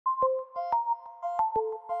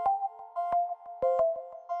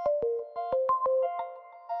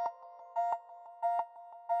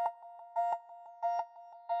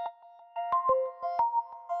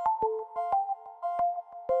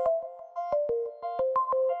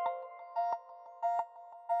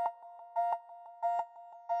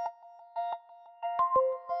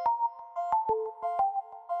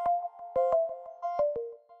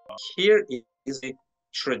Here is a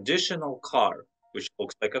traditional car, which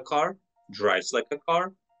looks like a car, drives like a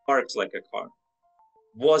car, parks like a car,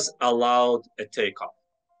 was allowed a takeoff,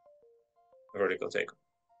 a vertical takeoff.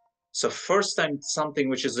 So first time something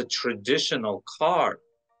which is a traditional car,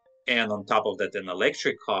 and on top of that an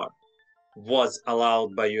electric car, was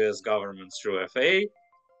allowed by US government through FAA,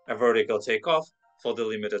 a vertical takeoff for the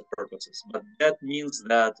limited purposes. But that means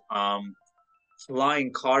that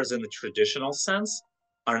flying cars in the traditional sense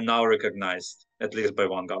are now recognized, at least by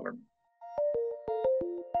one government.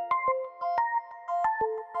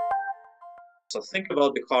 So think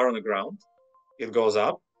about the car on the ground. It goes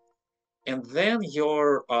up, and then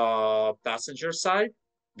your passenger side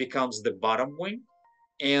becomes the bottom wing,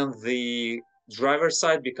 and the driver's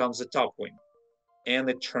side becomes the top wing, and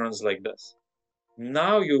it turns like this.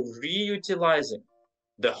 Now you're reutilizing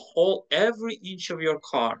the whole, every inch of your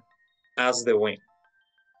car as the wing.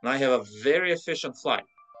 Now you have a very efficient flight.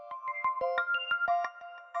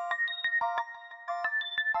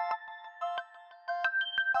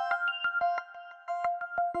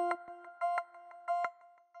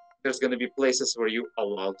 There's going to be places where you're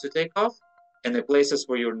allowed to take off, and the places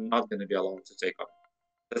where you're not going to be allowed to take off.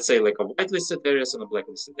 Let's say like a whitelisted areas and a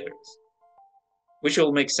blacklisted areas, which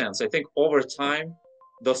will make sense. I think over time,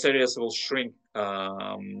 those areas will shrink,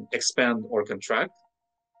 expand, or contract,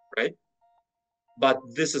 right? But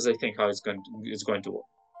this is, I think, how it's going to work.